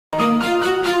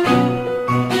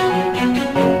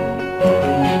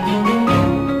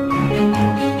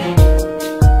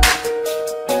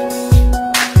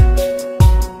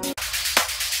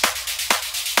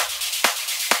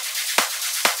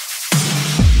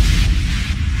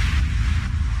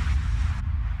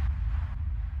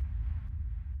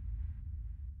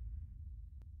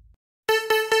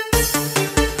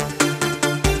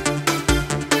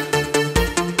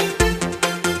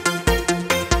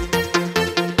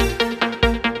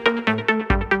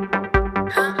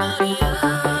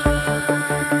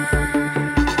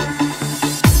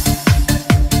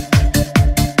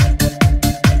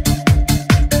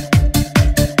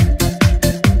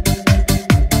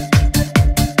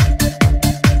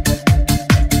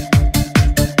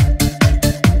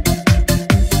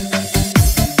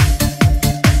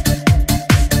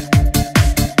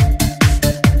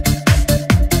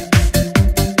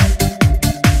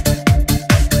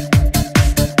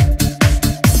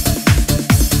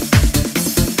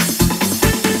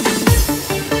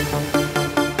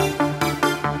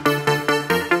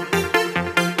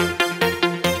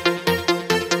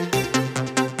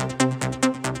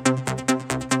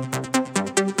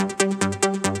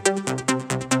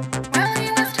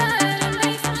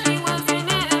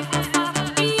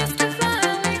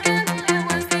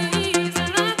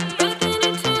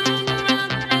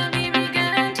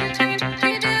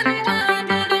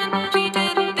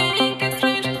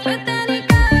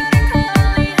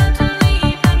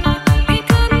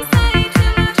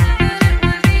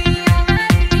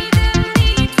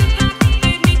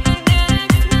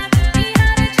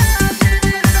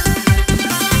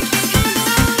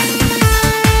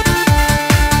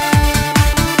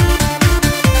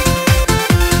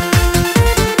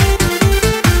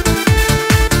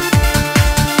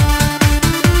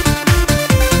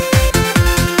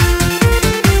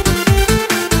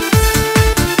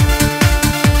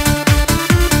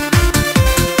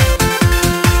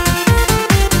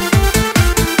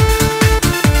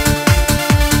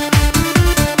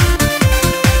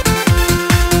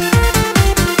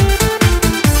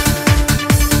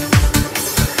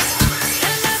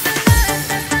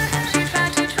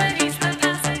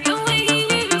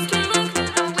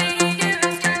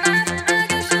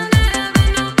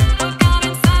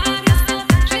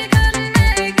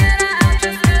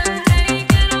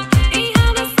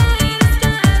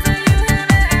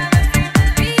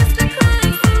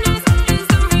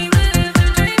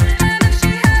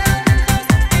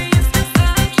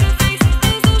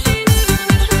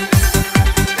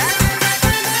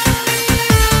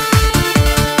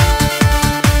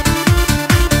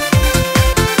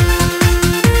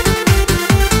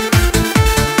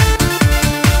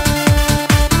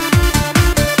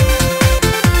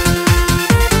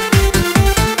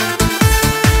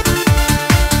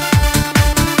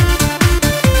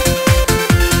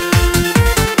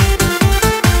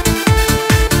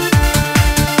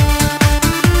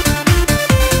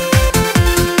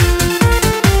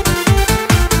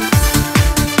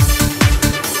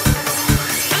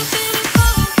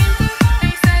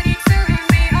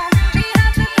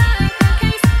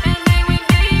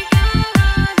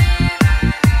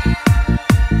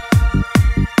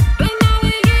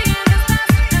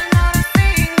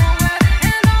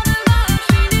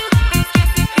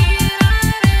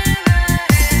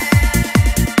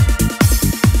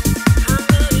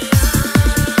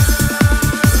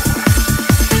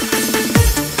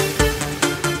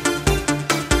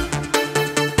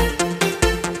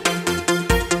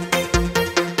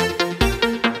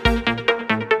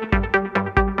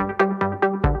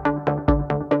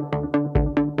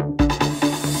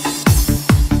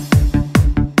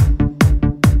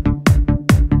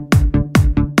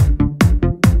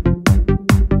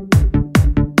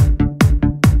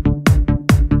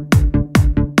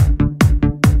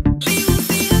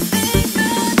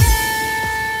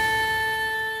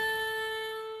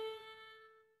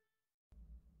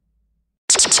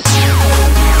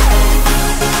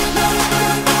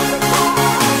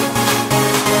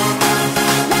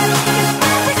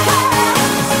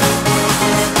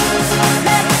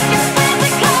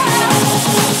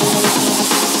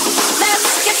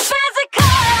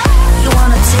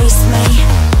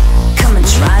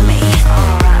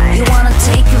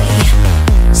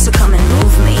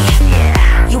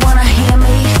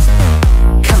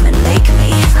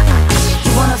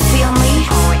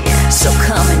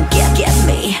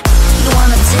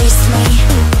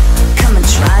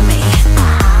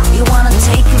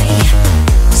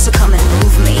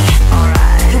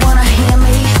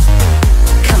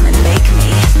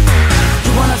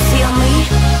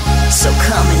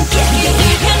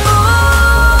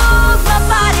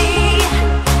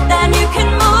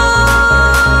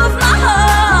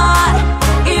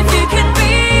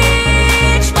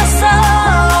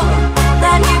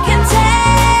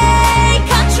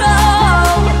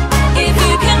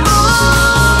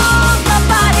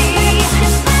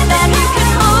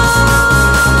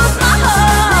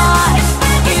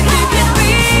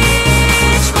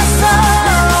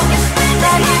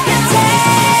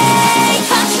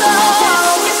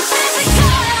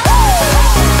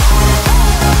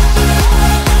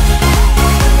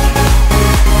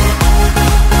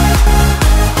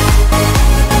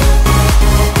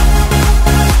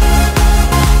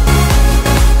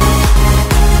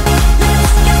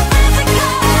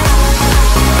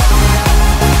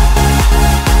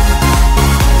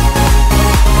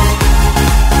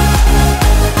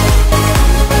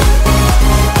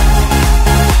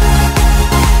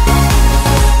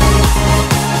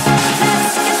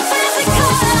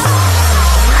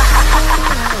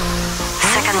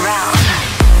around.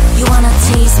 You wanna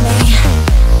tease me?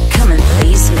 Come and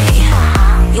please me.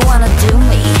 You wanna do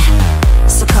me?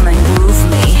 So come and groove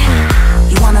me.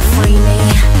 You wanna free me?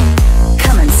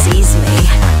 Come and seize me.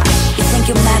 You think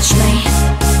you match me?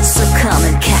 So come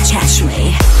and catch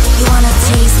me. You wanna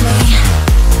tease me?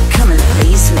 Come and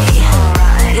please me.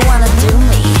 You wanna do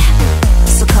me?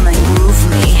 So come and groove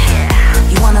me.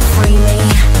 You wanna free me?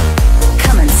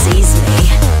 Come and seize me.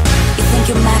 You think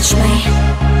you match me?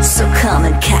 So come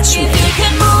and catch me. If you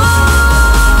can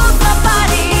move my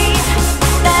body,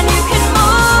 then you can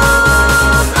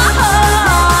move my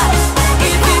heart.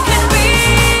 If you can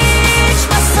reach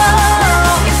my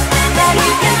soul, then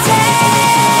you can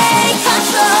take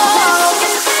control.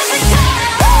 It's physical.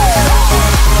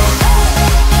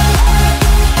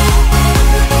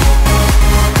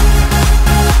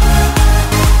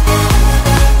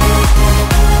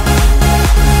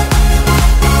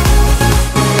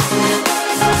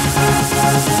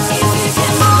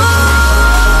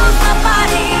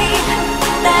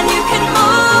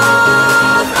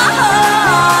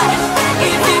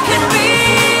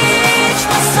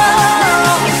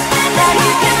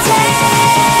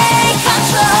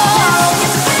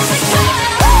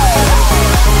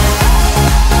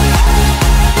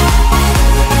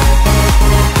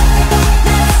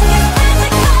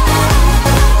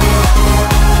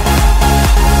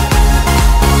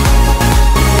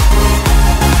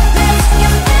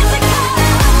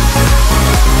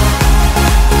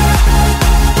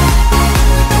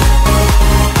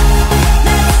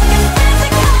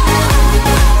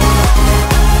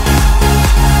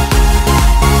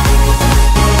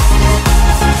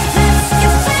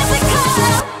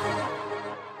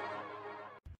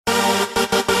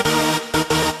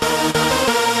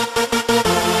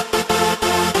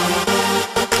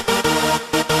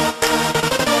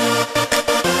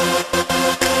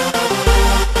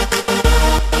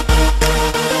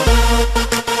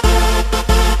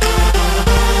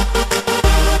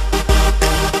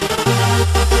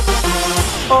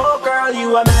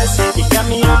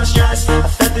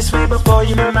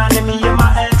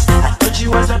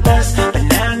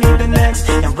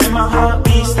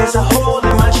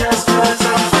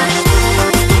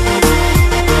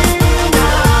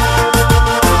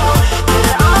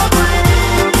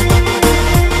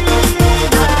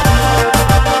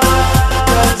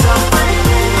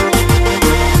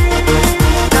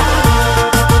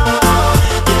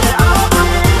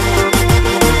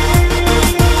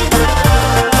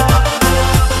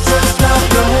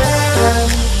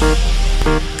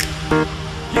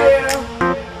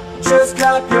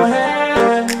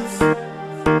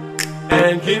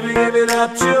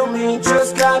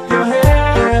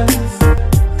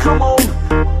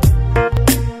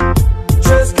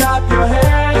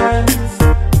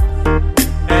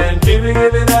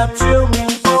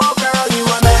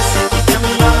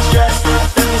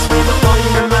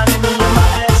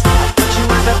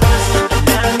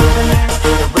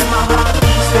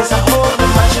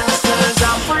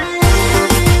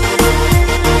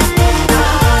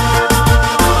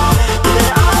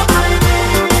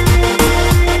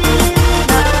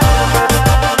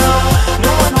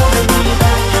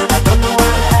 I don't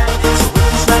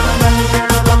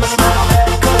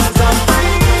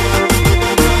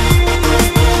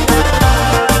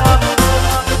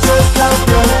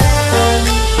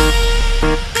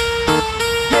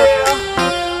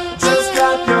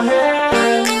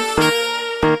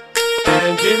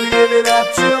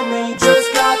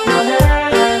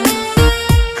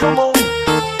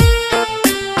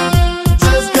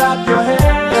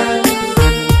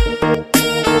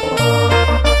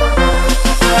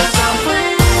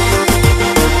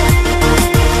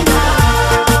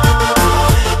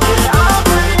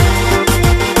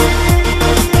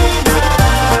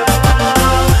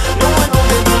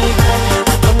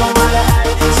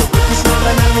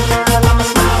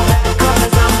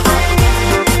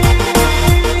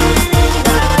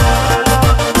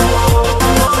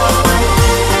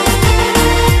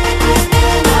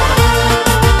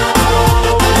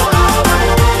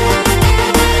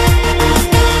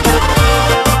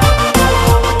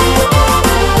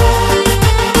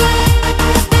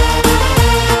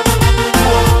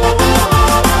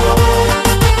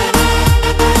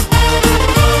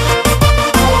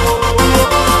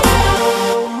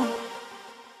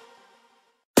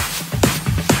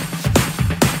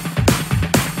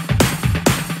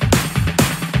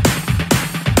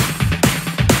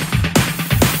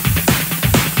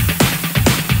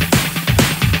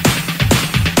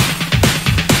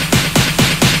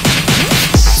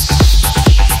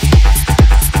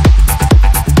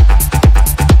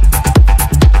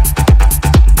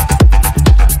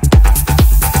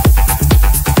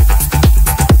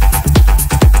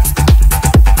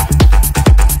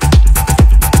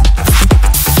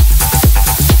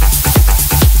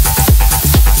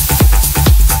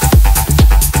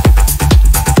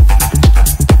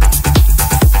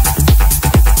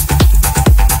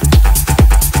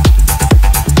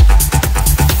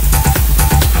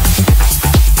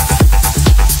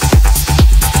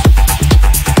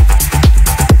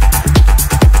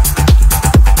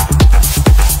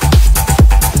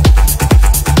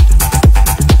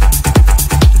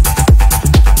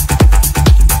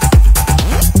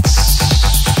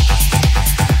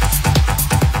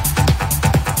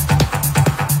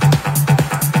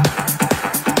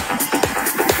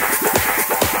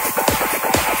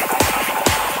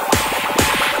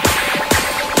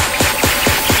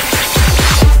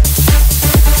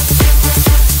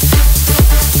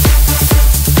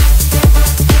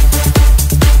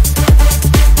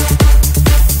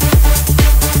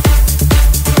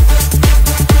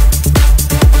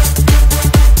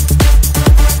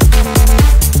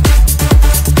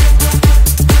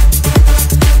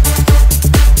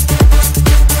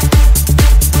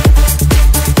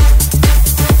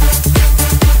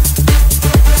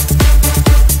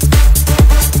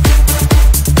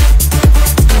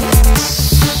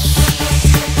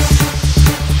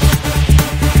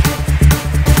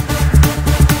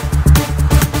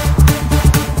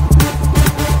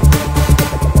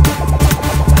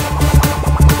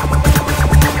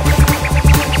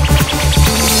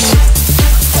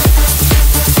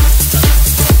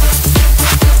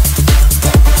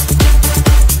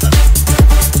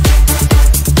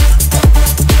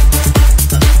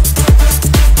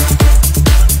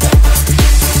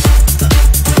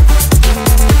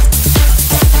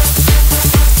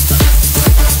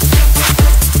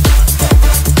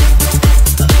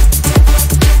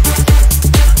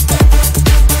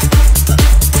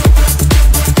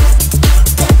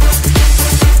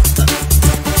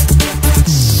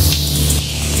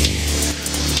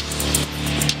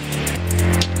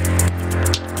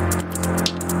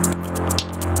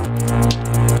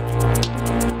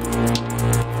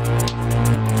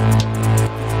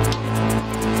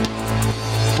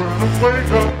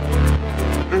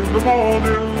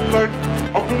morning light.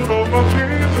 I put on my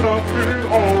jeans and I feel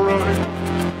alright.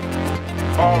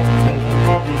 I pull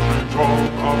my blue jeans on,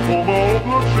 I pull my old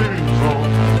blue jeans on.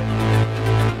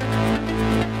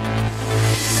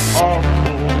 I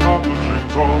pull my blue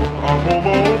jeans on, I pull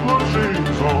my old blue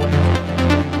jeans on.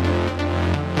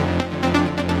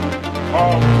 I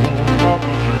pull my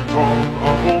blue jeans on,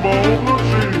 I pull my old blue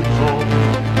jeans on.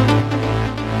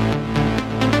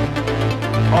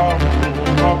 I pull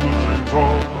my blue jeans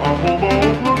on, I pull my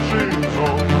old blue jeans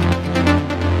on.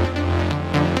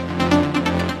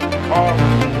 I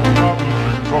pull my blue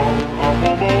jeans on, I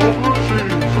pull my old blue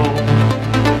jeans on.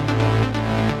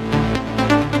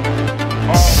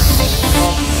 I pull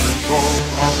my blue jeans on,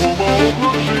 I pull my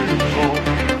blue jeans on.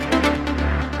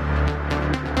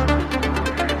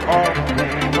 I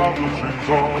pull my blue jeans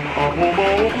on, I pull my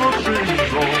blue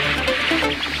jeans on.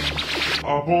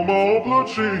 I pull my blue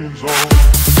jeans on.